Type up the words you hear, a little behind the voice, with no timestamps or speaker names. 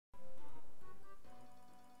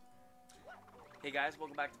Hey guys,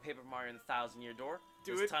 welcome back to Paper Mario and the Thousand Year Door.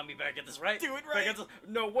 Do this it. time we better get this right. Do it right.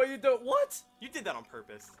 No, what you do? What? You did that on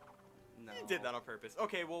purpose. No. You did that on purpose.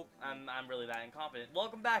 Okay, well, I'm really that incompetent.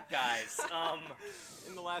 Welcome back, guys.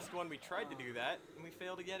 in the last one we tried to do that and we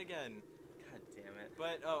failed yet again. God damn it.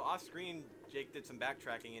 But off screen, Jake did some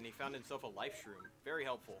backtracking and he found himself a life shroom. Very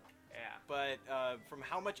helpful. Yeah. But from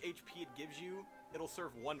how much HP it gives you, it'll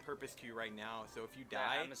serve one purpose to you right now. So if you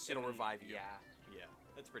die, it'll revive you. Yeah. Yeah,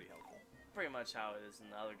 that's pretty helpful. Pretty much how it is in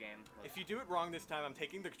the other game. Like, if you do it wrong this time, I'm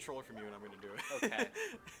taking the controller from you and I'm going to do it. Okay.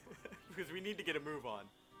 Because we need to get a move on.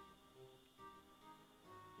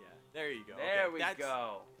 Yeah, there you go. There we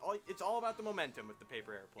go. It's all about the momentum with the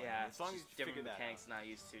paper airplane. Yeah, as long as you figure different that mechanics out. not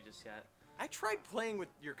used to just yet. I tried playing with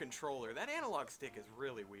your controller. That analog stick is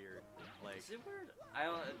really weird. Like, Is it weird? I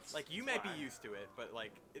don't. It's like you might be fine. used to it, but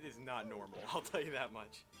like it is not normal. I'll tell you that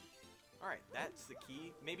much. All right, that's the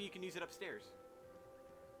key. Maybe you can use it upstairs.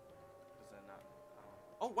 Is that not?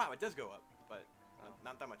 Oh wow, it does go up, but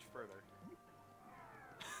not that much further.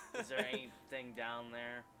 Is there anything down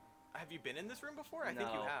there? Have you been in this room before? I No,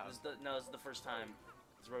 think you have. this is the first time.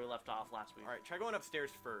 This is where we left off last week. All right, try going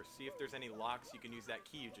upstairs first. See if there's any locks you can use that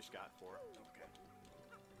key you just got for. Okay.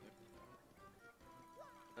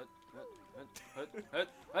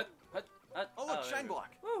 Oh look, shine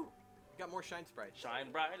block. Woo! You got more shine sprites.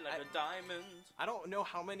 Shine bright like a diamond. I don't know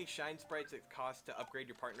how many shine sprites it costs to upgrade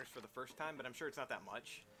your partners for the first time, but I'm sure it's not that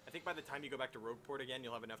much. I think by the time you go back to Rogueport again,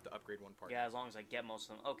 you'll have enough to upgrade one partner. Yeah, as long as I get most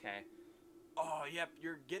of them. Okay. Oh, yep,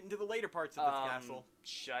 you're getting to the later parts of this castle.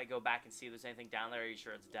 Should I go back and see if there's anything down there? Or are you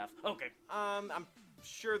sure it's deaf? Okay. I'm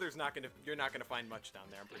sure you're not gonna find much down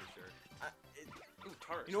there. I'm pretty sure. Ooh,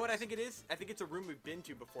 tars. You know what I think it is? I think it's a room we've been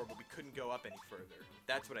to before, but we couldn't go up any further.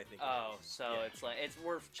 That's what I think. Oh, it is. so Yeah. it's like it's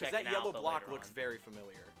worth checking Because that yellow out, block later looks on. very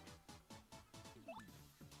familiar.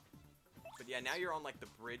 But yeah, now you're on like the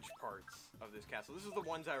bridge parts of this castle. This is the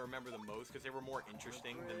ones I remember the most because they were more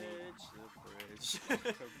interesting than the bridge. the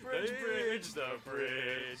bridge, the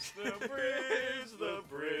bridge, the bridge, the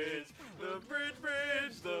bridge, the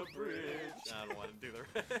bridge, the bridge. I don't want to do the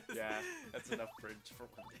rest. Yeah, that's enough bridge for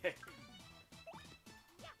one day.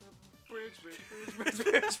 Bridge.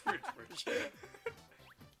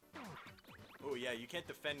 Oh yeah, you can't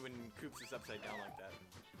defend when Koops is upside down like that.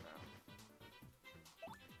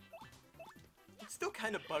 It still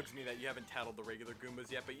kind of bugs me that you haven't tattled the regular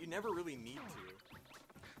Goombas yet, but you never really need to.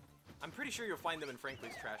 I'm pretty sure you'll find them in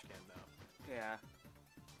Frankly's trash can, though. Yeah.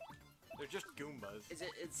 They're just Goombas.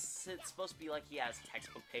 It's supposed to be like he has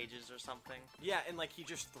textbook pages or something? Yeah, and like he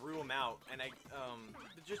just threw them out, and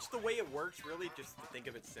just the way it works, really, just to think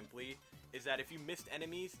of it simply, is that if you missed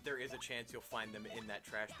enemies, there is a chance you'll find them in that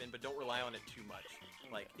trash bin, but don't rely on it too much.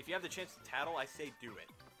 Like, if you have the chance to tattle, I say do it,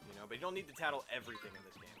 you know, but you don't need to tattle everything in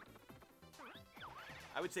this game.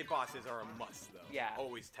 I would say bosses are a must, though. Yeah.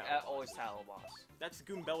 Always tattle. Always tattle boss. That's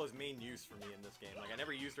Goombella's main use for me in this game. Like, I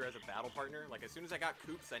never used her as a battle partner. Like, as soon as I got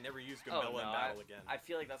Koops, I never used Goombella in battle again. I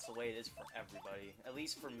feel like that's the way it is for everybody. At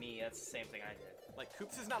least for me, that's the same thing I did. Like,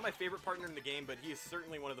 Koops is not my favorite partner in the game, but he is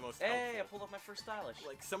certainly one of the most helpful. Hey, I pulled up my first stylish.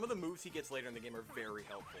 Like, some of the moves he gets later in the game are very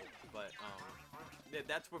helpful, but,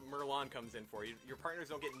 that's what Merlon comes in for. Your partners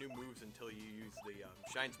don't get new moves until you use the,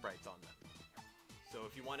 shine sprites on them. So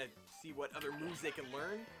if you want to see what other moves they can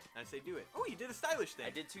learn, I say do it. Oh, you did a stylish thing. I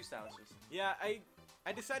did 2 stylishes. Yeah,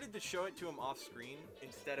 I decided to show it to him off screen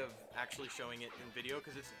instead of actually showing it in video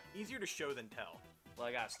because it's easier to show than tell. Well,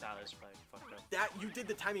 I got a stylish, but I fucked up. That you did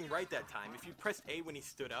the timing right that time. If you pressed A when he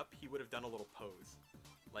stood up, he would have done a little pose.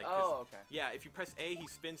 Like, oh, okay. Yeah, if you press A, he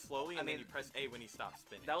spins slowly, and then you press A when he stops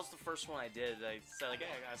spinning. That was the first one I did. I said like, hey,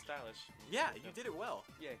 I got a stylish. Yeah, you did it well.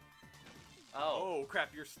 Yay. Oh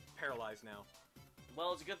crap! You're paralyzed now.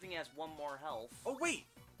 Well, it's a good thing he has 1 more health. Oh, wait!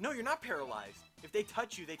 No, you're not paralyzed. If they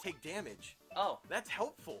touch you, they take damage. Oh. That's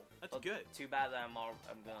helpful. That's good. Too bad that I'm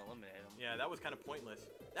gonna eliminate him. Yeah, that was kind of pointless.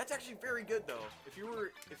 That's actually very good, though. If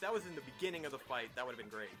that was in the beginning of the fight, that would have been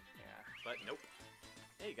great. Yeah. But nope.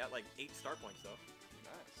 Hey, you got like 8 star points, though.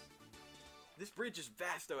 Nice. This bridge is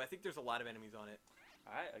vast, though. I think there's a lot of enemies on it.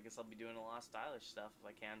 Alright, I guess I'll be doing a lot of stylish stuff if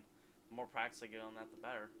I can. The more practice I get on that, the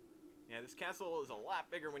better. Yeah, this castle is a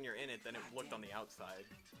lot bigger when you're in it than it looked on the outside.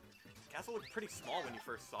 The castle looked pretty small when you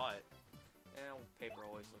first saw it. Yeah, well, paper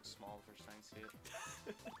always looks small the first time you see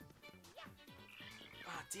it.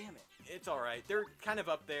 Ah, damn it. It's alright. They're kind of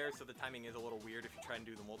up there, so the timing is a little weird if you try and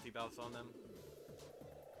do the multi-bounce on them.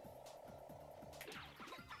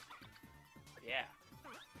 Yeah.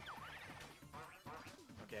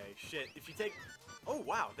 Okay, shit. If you take... Oh,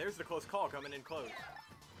 wow. There's the close call coming in close.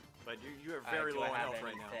 But you are very low on health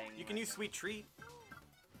right now. You can use Sweet Treat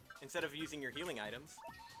instead of using your healing items.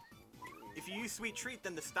 If you use Sweet Treat,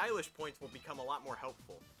 then the stylish points will become a lot more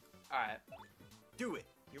helpful. Alright. Do it.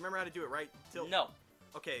 You remember how to do it, right? No.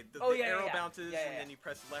 Okay, the Oh, yeah, arrow yeah. bounces, Yeah, yeah, and then yeah. you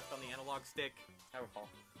press left on the analog stick. I recall.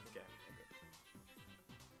 Okay.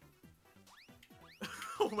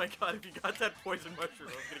 Oh my god, if you got that poison mushroom,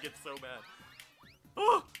 I was gonna get so mad.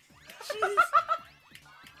 Oh! Jeez!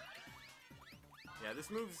 Yeah, this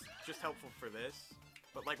move's just helpful for this.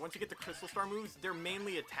 But, like, once you get the Crystal Star moves, they're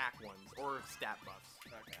mainly attack ones, or stat buffs.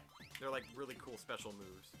 Okay. They're, like, really cool special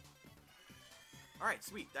moves. Alright,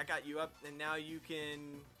 sweet. That got you up, and now you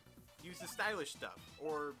can use the stylish stuff,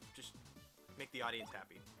 or just make the audience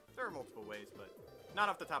happy. There are multiple ways, but not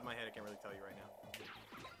off the top of my head, I can't really tell you right now.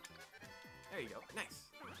 There you go. Nice.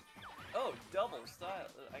 Oh, double style.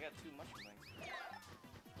 I got 2 mushroom things.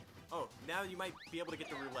 Oh, now you might be able to get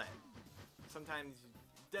the roulette. Sometimes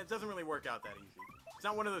that doesn't really work out that easy. It's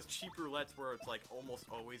not one of those cheap roulettes where it's like almost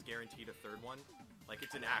always guaranteed a third one. Like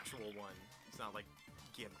it's an actual one. It's not like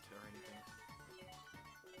gimped or anything.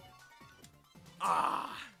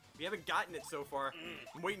 Ah! We haven't gotten it so far.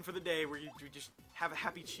 I'm waiting for the day where you just have a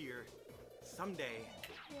happy cheer. Someday.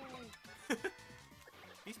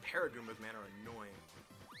 These Paragoombas, man, are annoying.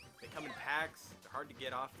 They come in packs, they're hard to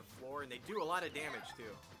get off the floor, and they do a lot of damage,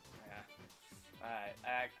 too. Yeah. Alright,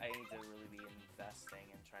 I need to really be investing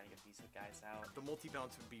and trying to get these guys out. The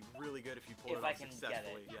multi-bounce would be really good if you pull If it I off can get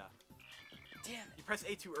successfully. it. Yeah. Damn it. You press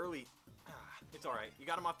A too early. Ah, it's alright. You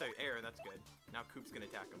got him off the air, that's good. Now Coop's gonna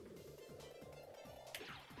attack him.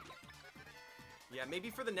 Yeah,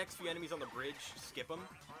 maybe for the next few enemies on the bridge, skip them.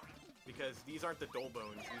 Because these aren't the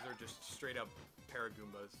Dolbones, these are just straight up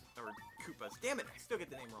Paragoombas. Or Koopas. Damn it, I still get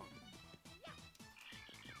the name wrong.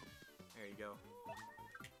 There you go.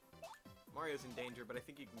 Mario's in danger, but I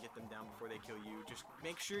think you can get them down before they kill you. Just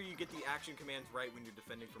make sure you get the action commands right when you're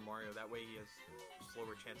defending from Mario. That way he has a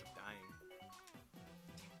slower chance of dying.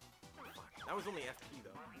 Fuck. That was only FP,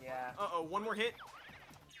 though. Yeah. Uh-oh, one more hit.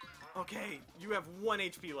 Okay, you have 1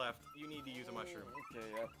 HP left. You need to use a mushroom. Okay,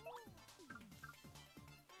 yeah.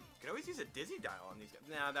 You could always use a Dizzy Dial on these guys.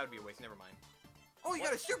 Nah, that would be a waste. Never mind. Oh, you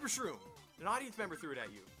got a Super Shroom! An audience member threw it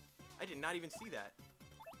at you. I did not even see that.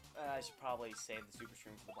 I should probably save the Super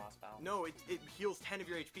Shroom for the boss battle. No, it heals 10 of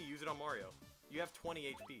your HP. Use it on Mario. You have 20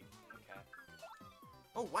 HP. Okay.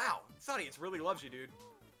 Oh, wow. This audience really loves you, dude.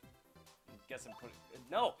 Guess I'm putting...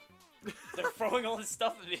 No! They're throwing all this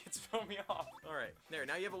stuff at me. It's throwing me off. Alright. There,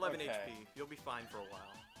 now you have 11 Okay. HP. You'll be fine for a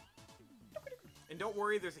while. And don't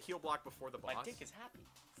worry, there's a heal block before the boss. My dick is happy.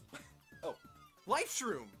 Oh. Life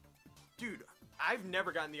Shroom! Dude, I've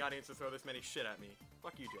never gotten the audience to throw this many shit at me.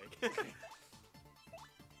 Fuck you, Jake.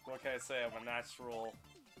 What can I say? I'm a natural...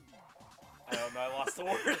 I don't know, I lost the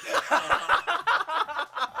word.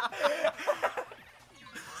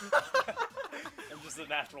 I'm just a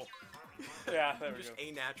natural. Yeah, there we Just go.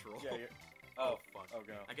 a natural. Yeah, you're... Oh, fuck. Oh,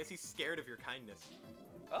 go. I guess he's scared of your kindness.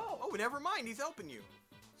 Oh! Oh, never mind. He's helping you.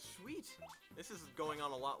 Sweet. This is going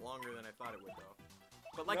on a lot longer than I thought it would, though.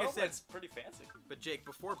 But like I said... it's pretty fancy. But Jake,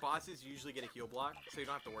 before bosses, you usually get a heal block, so you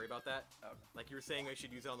don't have to worry about that. Okay. Like you were saying, I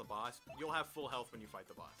should use it on the boss. You'll have full health when you fight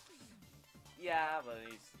the boss. Yeah, but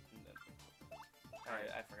he's...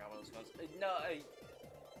 Alright. I forgot what it was supposed to... No,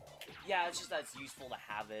 yeah, it's just that it's useful to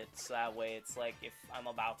have it, so that way it's like if I'm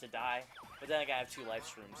about to die. But then I have 2 life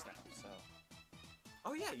shrooms now, so...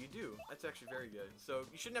 Oh yeah, you do. That's actually very good. So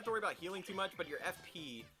you shouldn't have to worry about healing too much, but your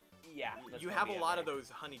FP... Yeah, you have a lot of those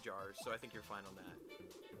honey jars, so I think you're fine on that.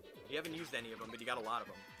 You haven't used any of them, but you got a lot of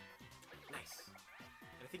them. Nice.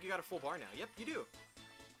 And I think you got a full bar now. Yep, you do.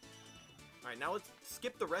 Alright, now let's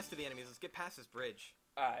skip the rest of the enemies. Let's get past this bridge.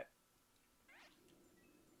 Alright.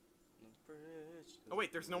 Oh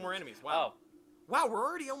wait, there's no more enemies. Wow. Oh. Wow, we're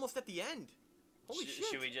already almost at the end. Holy shit.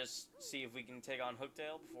 Should we just see if we can take on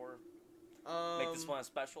Hooktail before... make this one a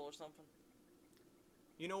special or something?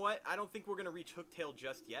 You know what? I don't think we're going to reach Hooktail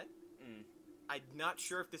just yet. I'm not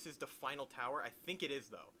sure if this is the final tower. I think it is,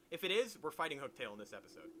 though. If it is, we're fighting Hooktail in this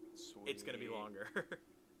episode. Sweet. It's going to be longer.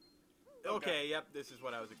 Okay, yep, this is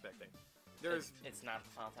what I was expecting. There's... It's not the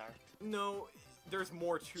final tower? No, there's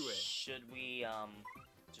more to it. Should we,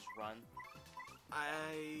 just run?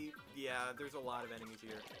 Yeah, there's a lot of enemies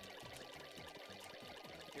here.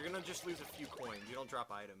 You're going to just lose a few coins. You don't drop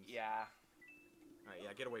items. Yeah. Alright,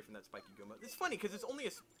 yeah, get away from that spiky Goomba. It's funny, because it's only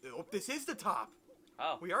a... Oh, this is the top!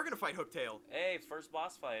 Oh. We are going to fight Hooktail. Hey, first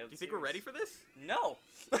boss fight. Do you think we're ready for this? No!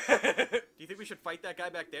 Do you think we should fight that guy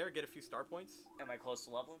back there, get a few star points? Am I close to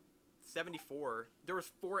leveling? 74. There was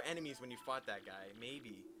 4 enemies when you fought that guy,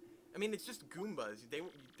 maybe. I mean, it's just Goombas.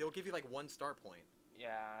 They'll give you like 1 star point.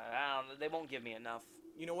 Yeah, I don't know. They won't give me enough.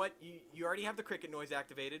 You know what? You already have the cricket noise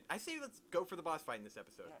activated. I say let's go for the boss fight in this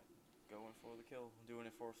episode. Yeah. Going for the kill. Doing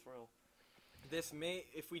it for a thrill. This may...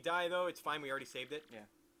 If we die, though, it's fine. We already saved it.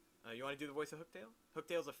 Yeah. You want to do the voice of Hooktail?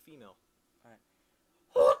 Hooktail's a female. Alright.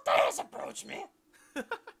 Who dares approach me?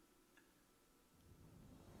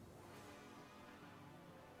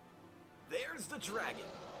 There's the dragon.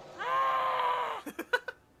 Ah!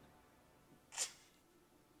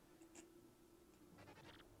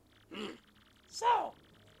 So,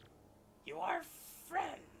 you are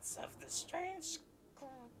friends of the strange...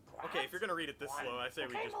 Okay, if you're gonna read it this slow, I say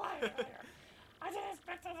we just... I didn't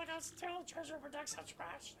expect that a steel treasure protect such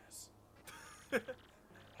rashness.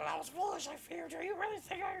 When I was foolish, I feared you. You really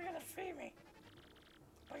think you're gonna feed me?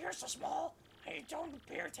 But you're so small, and you don't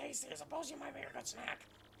appear tasty. I suppose you might make a good snack.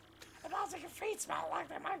 The mouths of your feet smell like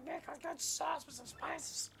they might make a good sauce with some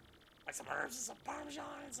spices. Like some herbs and some parmesan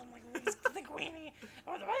and some like linguine. And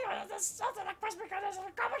with the way there's something like crispy goodness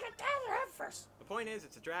and come and get down your head first. The point is,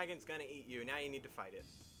 it's a dragon, it's gonna eat you. Now you need to fight it.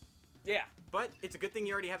 Yeah. But it's a good thing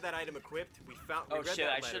you already have that item equipped. We read shit!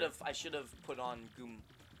 that letter. I should have put on Goom.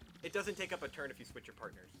 It doesn't take up a turn if you switch your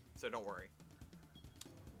partners, so don't worry.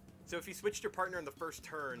 So if you switched your partner in the first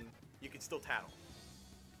turn, you can still tattle.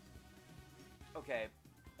 Okay.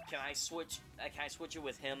 Can I switch it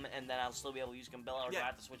with him and then I'll still be able to use Gumbella, or do I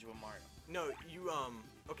have to switch it with Mario? No,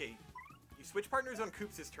 okay. You switch partners on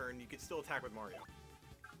Koops' turn, you can still attack with Mario.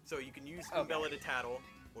 So you can use Gumbella to tattle.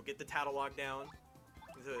 We'll get the tattle lock down.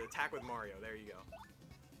 To attack with Mario. There you go.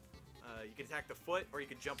 You can attack the foot, or you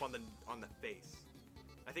can jump on the face.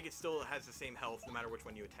 I think it still has the same health no matter which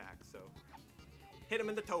one you attack. So hit him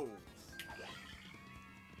in the toes,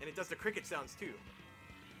 and it does the cricket sounds too.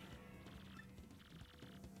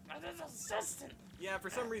 That is assistant. Yeah,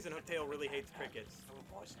 for some reason Hooktail really hates crickets. Food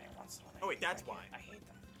poisoning once in a while. Oh wait, that's why. I hate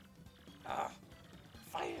them.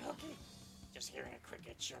 Fight it, Hooky. Just hearing a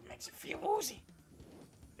cricket sure makes you feel woozy.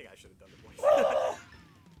 I think I should have done the voice.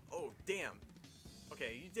 Oh, damn.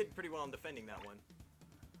 Okay, you did pretty well in defending that one.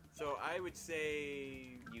 So I would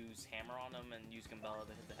say... Use hammer on him and use Gumbella to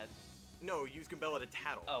hit the head? No, use Gumbella to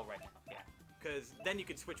tattle. Oh, right. Yeah. Because then you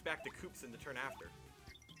can switch back to Koops in the turn after.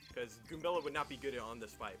 Because Gumbella would not be good on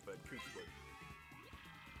this fight, but Koops would.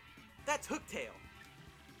 That's Hooktail.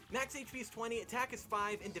 Max HP is 20, attack is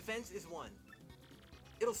 5, and defense is 1.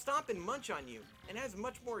 It'll stomp and munch on you, and has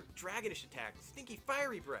much more dragonish attack, stinky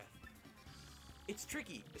fiery breath. It's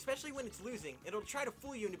tricky, especially when it's losing. It'll try to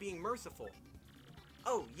fool you into being merciful.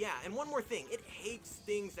 Oh, yeah, and one more thing. It hates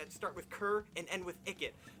things that start with cur and end with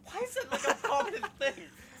icket. Why is it like a common thing?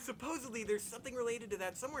 Supposedly, there's something related to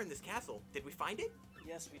that somewhere in this castle. Did we find it?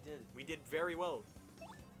 Yes, we did. We did very well.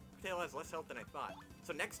 Tail has less health than I thought.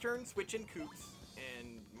 So next turn, switch in Koops,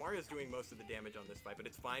 and Mario's doing most of the damage on this fight, but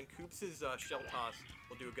it's fine. Koops' shell toss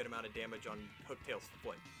will do a good amount of damage on Hooktail's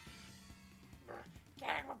foot.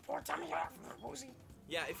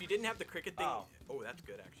 Yeah, if you didn't have the cricket thing... Oh, that's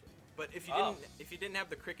good, actually. But if you didn't have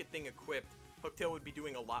the cricket thing equipped, Hooktail would be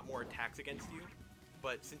doing a lot more attacks against you.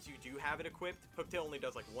 But since you do have it equipped, Hooktail only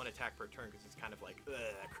does like 1 attack per turn because it's kind of like,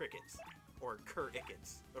 crickets. Or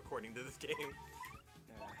cur-ickets, according to this game.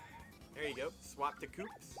 There you go. Swap to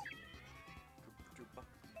Koops.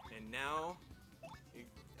 And now...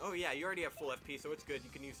 oh yeah, you already have full FP, so it's good. You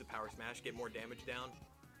can use the Power Smash, get more damage down.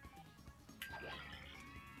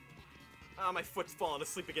 Ah, my foot's falling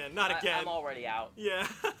asleep again. Not again. I'm already out. Yeah.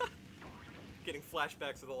 Getting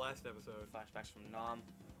flashbacks of the last episode. Flashbacks from Nam.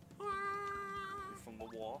 From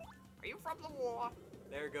the war. Are you from the war?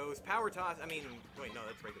 There goes Power Toss. I mean, wait, no,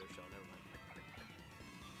 that's regular shell. Never mind.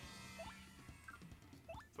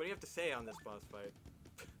 So what do you have to say on this boss fight?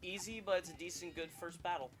 Easy, but it's a decent, good first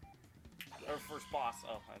battle. Or first boss.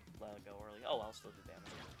 Oh, I let it go early. Oh, well, still did damage.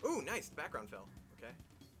 Ooh, nice. The background fell. Okay.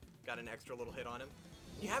 Got an extra little hit on him.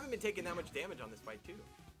 You haven't been taking that much damage on this fight, too.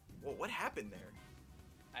 Well, what happened there?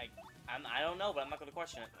 I don't know, but I'm not going to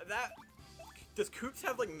question it. Does Koops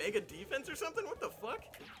have, like, mega defense or something? What the fuck?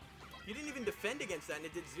 You didn't even defend against that, and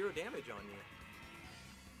it did 0 damage on you.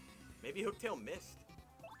 Maybe Hooktail missed.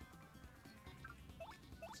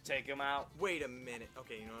 Let's take him out. Wait a minute.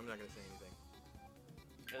 Okay, you know, I'm not going to say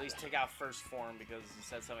anything. At least take out first form, because he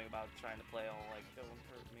said something about trying to play all, like, don't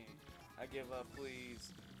hurt me. I give up,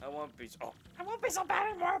 please. I won't be so bad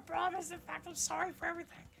anymore, I promise. In fact, I'm sorry for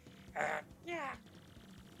everything. Yeah.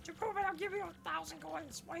 To prove it, I'll give you 1,000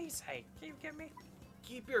 coins. What do you say? Can you give me?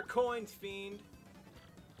 Keep your coins, fiend.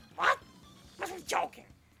 What? Must be joking.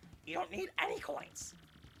 You don't need any coins.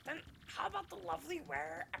 Then how about the lovely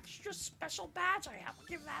rare extra special badge I have? I'll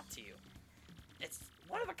give that to you. It's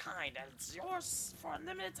one of a kind, and it's yours for a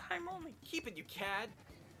limited time only. Keep it, you cad.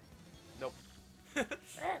 Nope.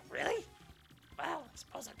 Really? Well, I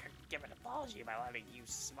suppose I could give an apology by letting you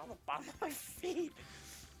smell the bottom of my feet.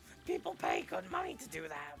 People pay good money to do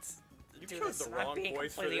that. You do chose this. the And I'm wrong being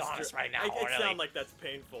voice for completely this. honest right now. It really. sounds like that's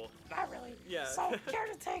painful. Not really. Yeah. So, care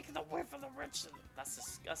to take the whiff of the rich? That's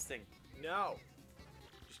disgusting. No.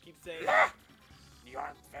 Just keep saying. You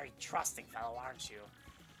are a very trusting fellow, aren't you?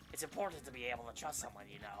 It's important to be able to trust someone,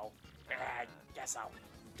 you know. I guess I'll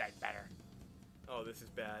die better. Oh, this is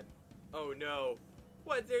bad. Oh no.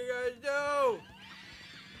 What's he gonna do?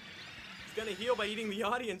 He's gonna heal by eating the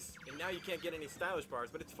audience, and now you can't get any stylish bars,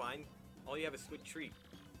 but it's fine. All you have is sweet treat.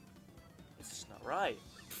 This is not right.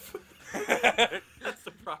 That's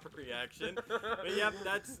the proper reaction. But yep,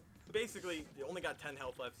 that's basically, you only got 10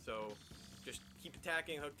 health left, so just keep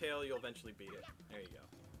attacking Hooktail, you'll eventually beat it. There you go.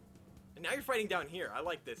 And now you're fighting down here. I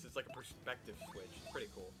like this. It's like a perspective switch. It's pretty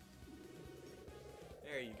cool.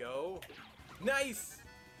 There you go. Nice!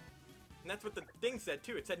 And that's what the thing said,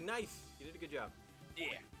 too. It said nice. You did a good job. Yeah.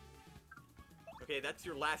 Okay, that's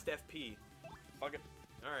your last FP. Fuck it.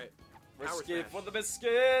 Alright. Risk Smash. it for the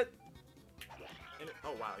biscuit. And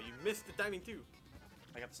oh, wow. You missed the timing, too.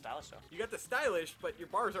 I got the stylish though. You got the stylish, but your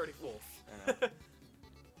bar's already full. I know.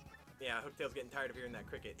 Yeah, Hooktail's getting tired of hearing that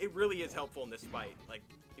cricket. It really is helpful in this fight. Like,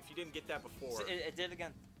 if you didn't get that before, So it did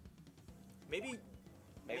again. maybe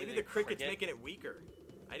Maybe the they cricket's forget. making it weaker.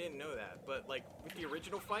 I didn't know that, but like with the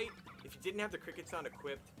original fight, if you didn't have the cricket sound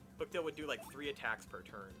equipped, Hooktail would do like 3 attacks per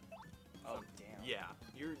turn. Oh damn. Yeah,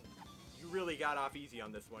 you really got off easy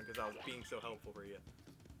on this one because I was being so helpful for you.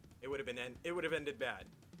 It would have ended bad.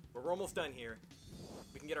 But we're almost done here.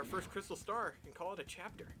 We can get our first crystal star and call it a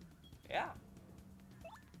chapter. Yeah.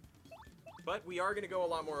 But we are going to go a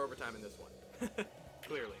lot more overtime in this one.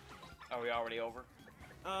 Clearly. Are we already over?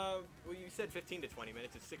 Well, you said 15 to 20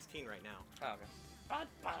 minutes. It's 16 right now. Oh, okay.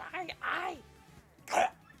 But I...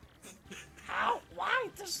 How? Why?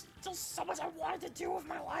 There's still so much I wanted to do with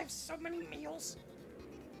my life. So many meals.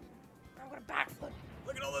 I'm gonna backflip.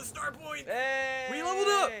 Look at all those star points! Hey! We leveled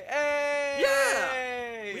up! Hey!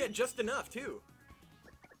 Yeah! We had just enough, too.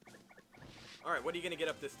 Alright, what are you going to get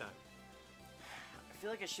up this time? I feel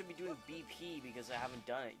like I should be doing BP because I haven't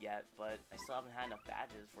done it yet, but I still haven't had enough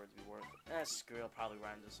badges for it to be worth it. Screw it, I'll probably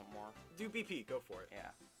run into some more. Do BP. Go for it. Yeah.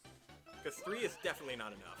 Because 3 is definitely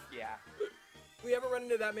not enough. Yeah. We haven't run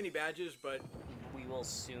into that many badges, but... We will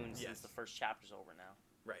soon Yes. since the first chapter's over now.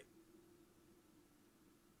 Right.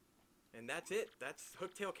 And that's it. That's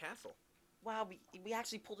Hooktail Castle. Wow, we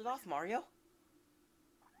actually pulled it off, Mario.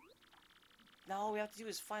 Now all we have to do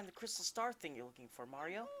is find the crystal star thing you're looking for,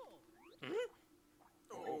 Mario. Hmm?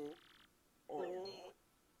 Oh.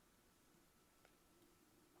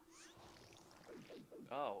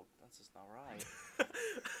 Oh, that's just not right.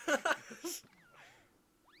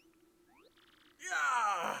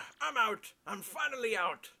 Yeah! I'm out! I'm finally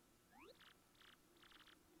out!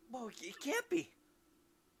 Whoa, it can't be.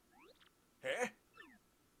 Eh?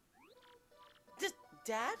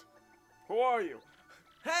 Dad? Who are you?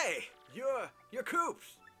 Hey! You're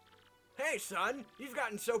Coops! Hey, son! You've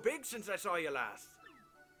gotten so big since I saw you last.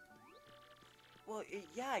 Well,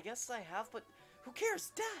 yeah, I guess I have, but who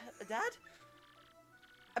cares? Dad?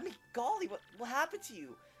 I mean, golly, what happened to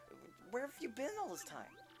you? Where have you been all this time?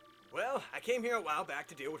 Well, I came here a while back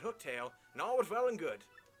to deal with Hooktail, and all was well and good.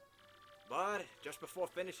 But, just before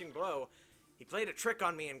finishing blow, he played a trick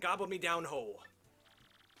on me and gobbled me down whole.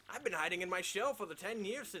 I've been hiding in my shell for the 10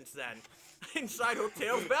 years since then, inside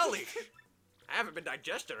Hooktail's belly. I haven't been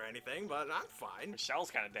digested or anything, but I'm fine. My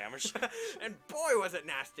shell's kind of damaged. And boy, was it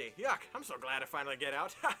nasty. Yuck, I'm so glad I finally get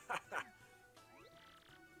out.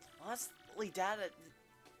 Honestly, Dad,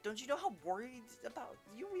 don't you know how worried about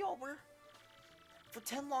you we all were? For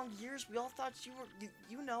 10 long years, we all thought you were,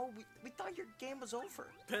 we thought your game was over.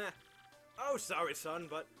 Oh, sorry, son,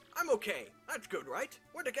 but I'm okay. That's good, right?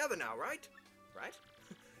 We're together now, right? Right?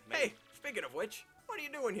 Hey, speaking of which, what are you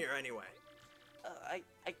doing here anyway?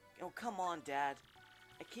 Oh, come on, Dad.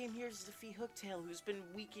 I came here to defeat Hooktail, who's been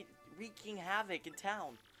wreaking havoc in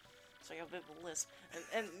town. So I got a bit of a lisp.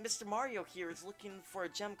 And Mr. Mario here is looking for a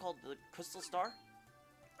gem called the Crystal Star.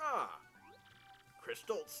 Ah,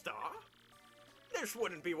 Crystal Star? This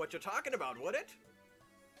wouldn't be what you're talking about, would it?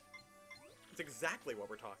 It's exactly what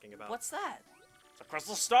we're talking about. What's that? It's a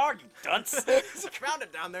Crystal Star, you dunce! Found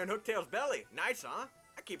it down there in Hooktail's belly. Nice, huh?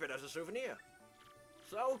 I keep it as a souvenir.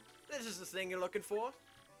 So, this is the thing you're looking for?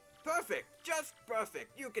 Perfect. Just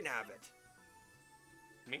perfect. You can have it.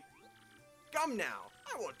 Me? Come now.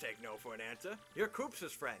 I won't take no for an answer. You're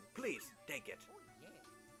Coops' friend. Please, take it.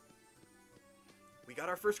 We got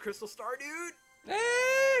our first crystal star, dude.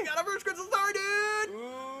 Hey! We got our first crystal star, dude.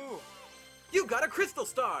 Ooh! You got a crystal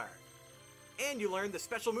star. And you learned the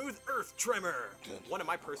special move, Earth Tremor. One of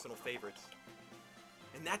my personal favorites.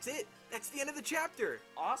 And that's it. That's the end of the chapter.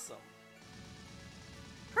 Awesome.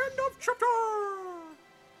 End of Chapter!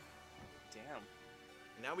 Damn,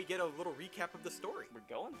 Now we get a little recap of the story. we're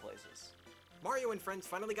going places. Mario and friends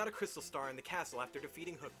finally got a crystal star in the castle after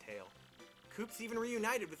defeating Hooktail. Koops even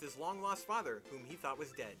reunited with his long-lost father, whom he thought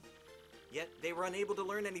was dead. Yet, they were unable to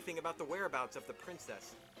learn anything about the whereabouts of the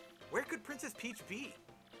princess. Where could Princess Peach be?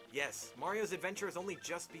 Yes, Mario's adventure has only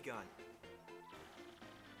just begun.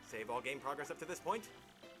 Save all game progress up to this point.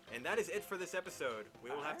 And that is it for this episode. We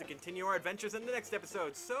will have to continue our adventures in the next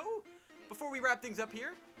episode. So, before we wrap things up here,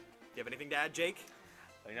 do you have anything to add, Jake?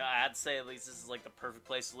 You know, I'd say at least this is like the perfect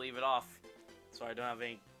place to leave it off. So I don't have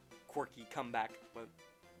any quirky comeback, but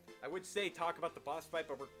I would say talk about the boss fight,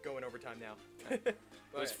 but we're going over time now. it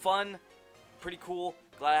was fun, pretty cool.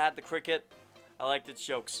 Glad I had the cricket. I liked its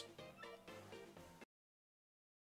jokes.